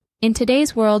In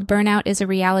today's world, burnout is a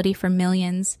reality for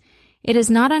millions. It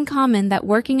is not uncommon that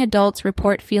working adults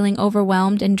report feeling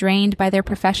overwhelmed and drained by their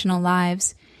professional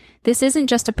lives. This isn't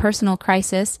just a personal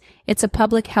crisis, it's a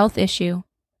public health issue.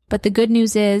 But the good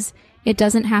news is, it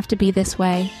doesn't have to be this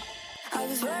way.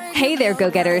 Hey there,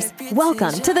 go-getters.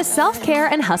 Welcome to the Self-Care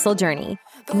and Hustle Journey.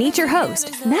 Meet your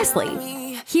host, Nestle.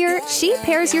 Here, she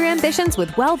pairs your ambitions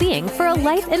with well-being for a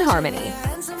life in harmony.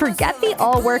 Forget the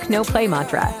all-work, no-play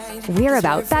mantra. We're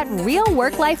about that real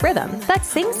work-life rhythm that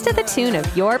sings to the tune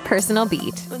of your personal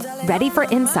beat. Ready for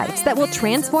insights that will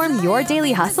transform your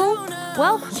daily hustle?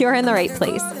 Well, you're in the right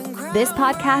place. This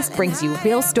podcast brings you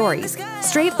real stories,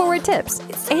 straightforward tips,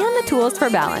 and the tools for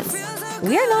balance.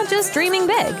 We're not just dreaming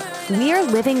big, we're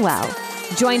living well.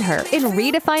 Join her in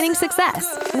redefining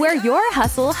success, where your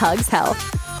hustle hugs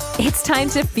health. It's time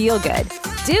to feel good,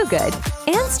 do good,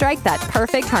 and strike that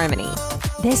perfect harmony.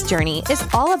 This journey is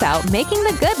all about making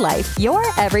the good life your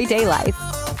everyday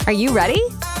life. Are you ready?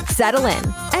 Settle in,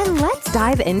 and let's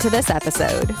dive into this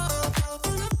episode.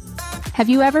 Have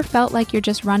you ever felt like you're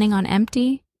just running on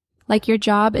empty? Like your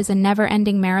job is a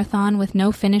never-ending marathon with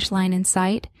no finish line in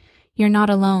sight? You're not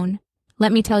alone.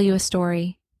 Let me tell you a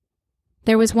story.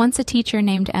 There was once a teacher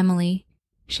named Emily.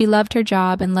 She loved her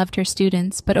job and loved her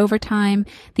students, but over time,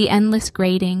 the endless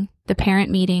grading, the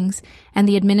parent meetings, and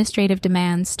the administrative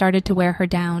demands started to wear her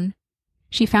down.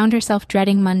 She found herself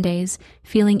dreading Mondays,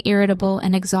 feeling irritable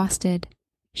and exhausted.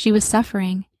 She was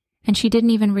suffering, and she didn't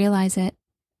even realize it.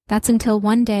 That's until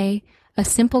one day, a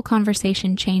simple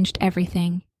conversation changed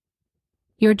everything.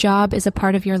 Your job is a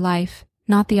part of your life,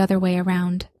 not the other way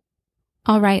around.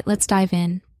 All right, let's dive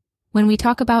in. When we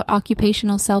talk about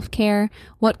occupational self-care,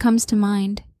 what comes to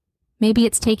mind? Maybe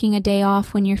it's taking a day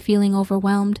off when you're feeling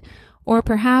overwhelmed, or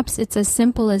perhaps it's as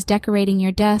simple as decorating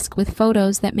your desk with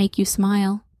photos that make you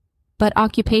smile. But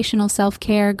occupational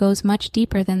self-care goes much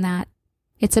deeper than that.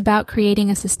 It's about creating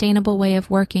a sustainable way of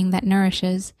working that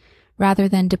nourishes, rather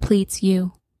than depletes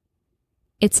you.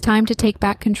 It's time to take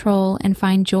back control and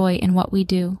find joy in what we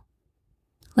do.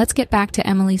 Let's get back to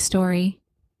Emily's story.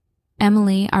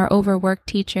 Emily, our overworked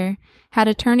teacher, had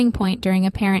a turning point during a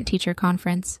parent-teacher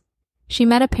conference. She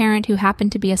met a parent who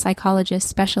happened to be a psychologist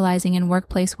specializing in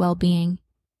workplace well-being.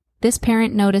 This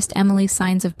parent noticed Emily's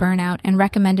signs of burnout and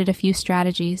recommended a few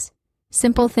strategies.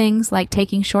 Simple things like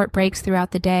taking short breaks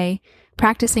throughout the day,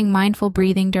 practicing mindful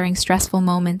breathing during stressful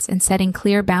moments, and setting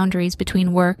clear boundaries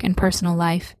between work and personal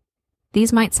life.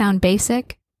 These might sound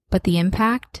basic, but the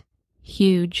impact?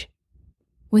 Huge.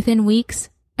 Within weeks,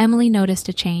 Emily noticed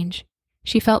a change.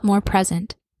 She felt more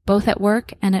present, both at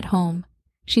work and at home.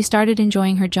 She started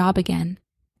enjoying her job again.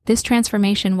 This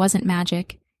transformation wasn't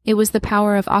magic. It was the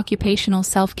power of occupational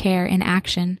self-care in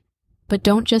action. But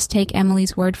don't just take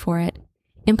Emily's word for it.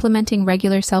 Implementing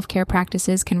regular self-care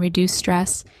practices can reduce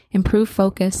stress, improve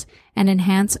focus, and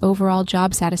enhance overall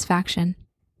job satisfaction.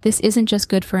 This isn't just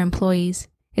good for employees.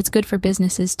 It's good for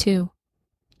businesses too.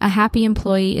 A happy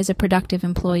employee is a productive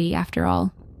employee, after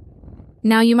all.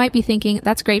 Now you might be thinking,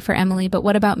 that's great for Emily, but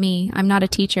what about me? I'm not a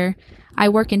teacher. I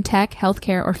work in tech,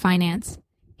 healthcare, or finance.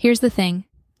 Here's the thing.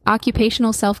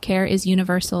 Occupational self-care is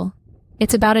universal.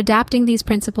 It's about adapting these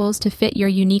principles to fit your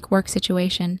unique work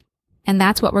situation. And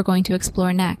that's what we're going to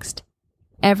explore next.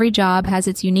 Every job has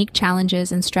its unique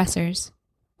challenges and stressors.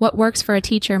 What works for a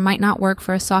teacher might not work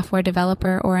for a software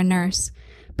developer or a nurse.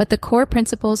 But the core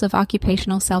principles of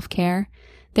occupational self-care,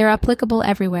 they're applicable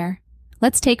everywhere.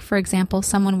 Let's take, for example,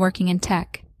 someone working in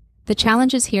tech. The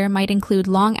challenges here might include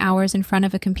long hours in front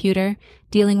of a computer,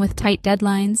 dealing with tight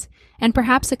deadlines, and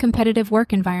perhaps a competitive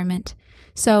work environment.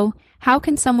 So, how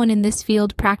can someone in this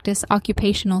field practice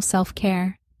occupational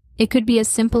self-care? It could be as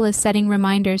simple as setting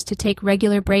reminders to take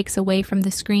regular breaks away from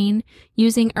the screen,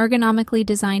 using ergonomically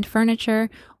designed furniture,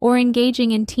 or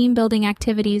engaging in team-building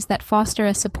activities that foster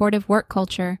a supportive work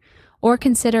culture, or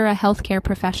consider a healthcare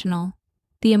professional.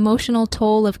 The emotional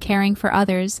toll of caring for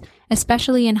others,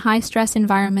 especially in high-stress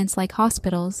environments like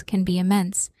hospitals, can be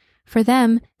immense. For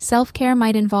them, self-care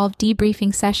might involve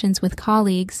debriefing sessions with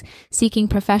colleagues, seeking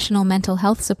professional mental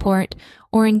health support,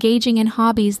 or engaging in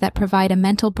hobbies that provide a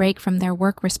mental break from their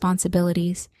work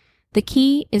responsibilities. The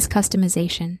key is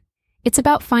customization. It's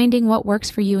about finding what works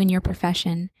for you in your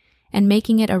profession and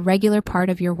making it a regular part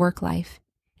of your work life.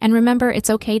 And remember,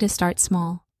 it's okay to start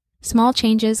small. Small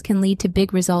changes can lead to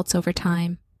big results over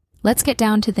time. Let's get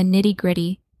down to the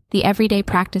nitty-gritty, the everyday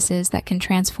practices that can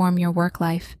transform your work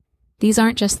life. These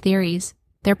aren't just theories.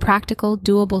 They're practical,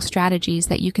 doable strategies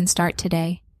that you can start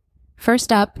today.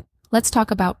 First up, let's talk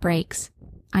about breaks.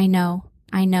 I know.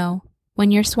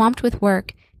 When you're swamped with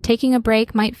work, taking a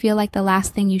break might feel like the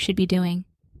last thing you should be doing.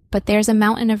 but there's a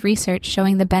mountain of research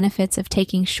showing the benefits of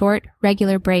taking short,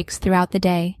 regular breaks throughout the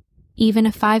day. Even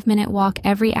a 5-minute walk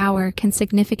every hour can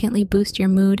significantly boost your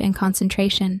mood and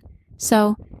concentration.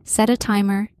 So, set a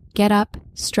timer, get up,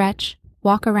 stretch,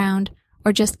 walk around,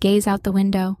 or just gaze out the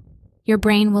window. Your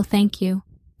brain will thank you.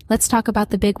 Let's talk about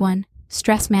the big one,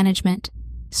 stress management.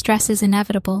 Stress is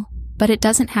inevitable, but it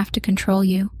doesn't have to control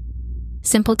you.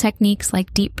 Simple techniques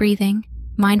like deep breathing,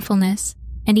 mindfulness,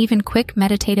 and even quick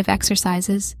meditative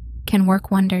exercises can work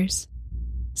wonders.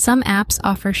 Some apps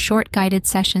offer short guided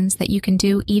sessions that you can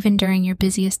do even during your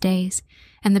busiest days.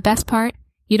 And the best part,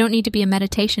 you don't need to be a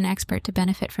meditation expert to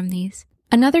benefit from these.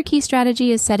 Another key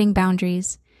strategy is setting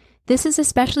boundaries. This is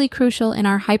especially crucial in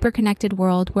our hyper-connected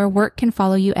world where work can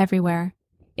follow you everywhere.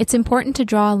 It's important to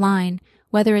draw a line,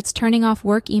 whether it's turning off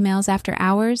work emails after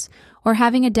hours or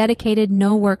having a dedicated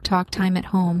no work talk time at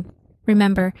home.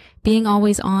 Remember, being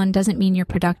always on doesn't mean you're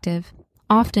productive.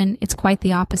 Often, it's quite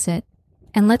the opposite.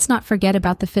 And let's not forget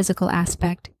about the physical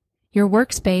aspect. Your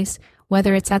workspace,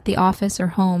 whether it's at the office or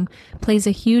home, plays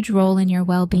a huge role in your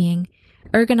well-being.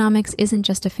 Ergonomics isn't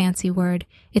just a fancy word.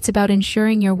 It's about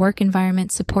ensuring your work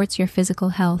environment supports your physical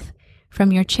health.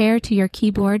 From your chair to your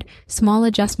keyboard, small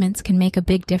adjustments can make a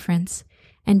big difference.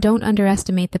 And don't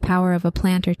underestimate the power of a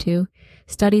plant or two.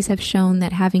 Studies have shown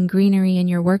that having greenery in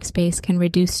your workspace can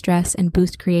reduce stress and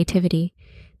boost creativity.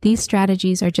 These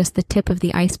strategies are just the tip of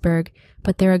the iceberg,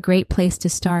 but they're a great place to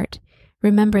start.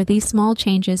 Remember, these small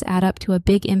changes add up to a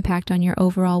big impact on your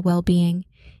overall well-being.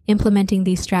 Implementing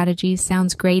these strategies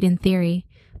sounds great in theory,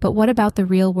 but what about the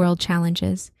real-world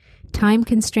challenges? Time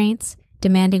constraints,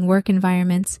 demanding work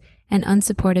environments, and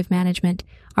unsupportive management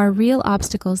are real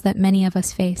obstacles that many of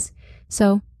us face.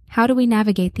 So, how do we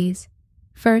navigate these?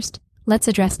 First, let's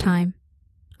address time.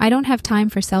 I don't have time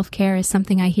for self-care is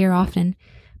something I hear often,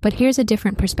 but here's a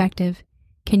different perspective.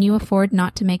 Can you afford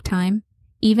not to make time?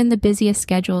 Even the busiest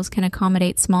schedules can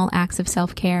accommodate small acts of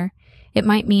self-care. It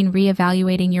might mean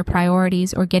reevaluating your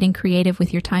priorities or getting creative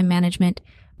with your time management,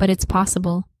 but it's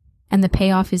possible, and the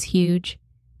payoff is huge.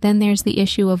 Then there's the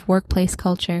issue of workplace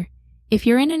culture. If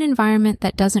you're in an environment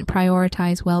that doesn't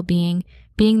prioritize well-being,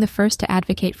 being the first to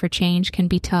advocate for change can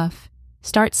be tough.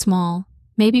 Start small.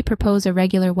 Maybe propose a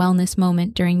regular wellness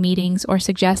moment during meetings or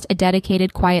suggest a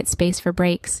dedicated quiet space for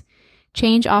breaks.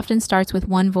 Change often starts with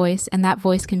one voice, and that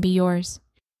voice can be yours.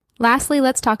 Lastly,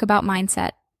 let's talk about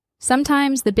mindset.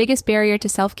 Sometimes the biggest barrier to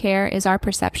self-care is our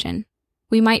perception.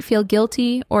 We might feel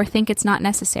guilty or think it's not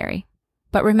necessary.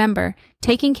 But remember,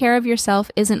 taking care of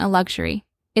yourself isn't a luxury.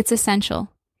 It's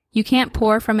essential. You can't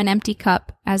pour from an empty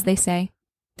cup, as they say.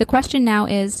 The question now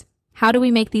is, how do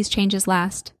we make these changes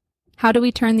last? How do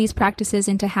we turn these practices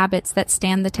into habits that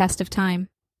stand the test of time?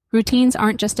 Routines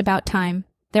aren't just about time.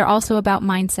 They're also about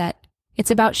mindset.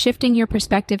 It's about shifting your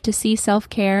perspective to see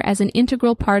self-care as an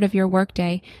integral part of your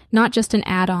workday, not just an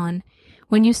add-on.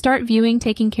 When you start viewing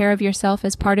taking care of yourself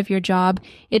as part of your job,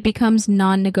 it becomes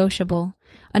non-negotiable.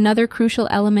 Another crucial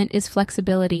element is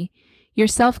flexibility. Your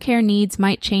self-care needs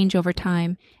might change over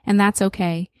time, and that's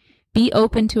okay. Be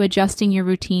open to adjusting your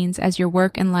routines as your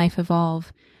work and life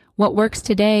evolve. What works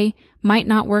today might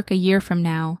not work a year from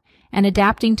now, and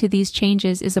adapting to these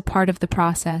changes is a part of the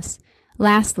process.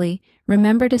 Lastly,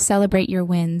 remember to celebrate your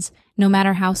wins, no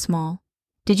matter how small.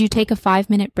 Did you take a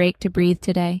 5-minute break to breathe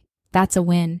today? That's a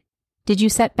win. Did you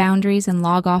set boundaries and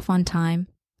log off on time?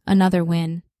 Another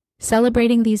win.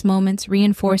 Celebrating these moments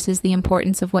reinforces the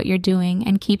importance of what you're doing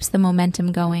and keeps the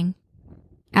momentum going.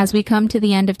 As we come to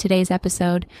the end of today's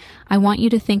episode, I want you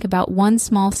to think about one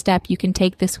small step you can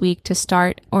take this week to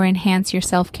start or enhance your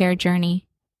self-care journey.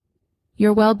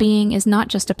 Your well-being is not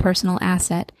just a personal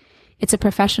asset, it's a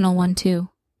professional one too.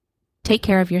 Take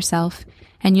care of yourself,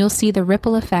 and you'll see the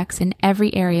ripple effects in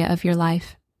every area of your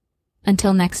life.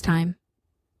 Until next time,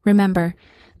 remember,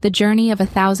 the journey of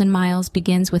 1,000 miles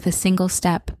begins with a single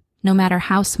step, no matter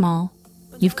how small.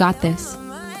 You've got this.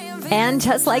 And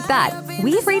just like that,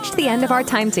 we've reached the end of our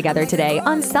time together today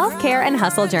on Self-Care and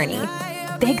Hustle Journey.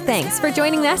 Big thanks for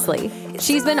joining Nestle.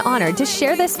 She's been honored to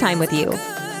share this time with you.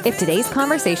 If today's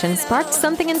conversation sparked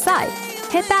something inside,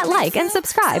 hit that like and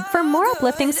subscribe for more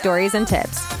uplifting stories and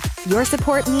tips. Your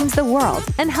support means the world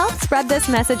and helps spread this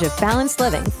message of balanced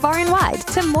living far and wide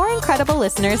to more incredible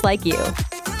listeners like you.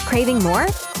 Craving more?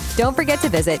 Don't forget to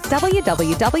visit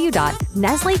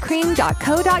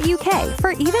www.nestlecream.co.uk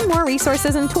for even more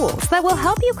resources and tools that will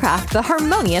help you craft the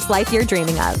harmonious life you're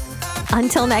dreaming of.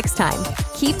 Until next time,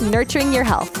 keep nurturing your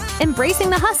health, embracing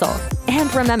the hustle,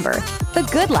 and remember, the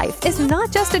good life is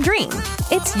not just a dream.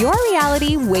 It's your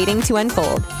reality waiting to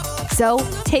unfold. So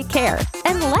take care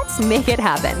and let's make it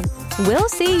happen. We'll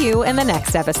see you in the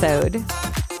next episode.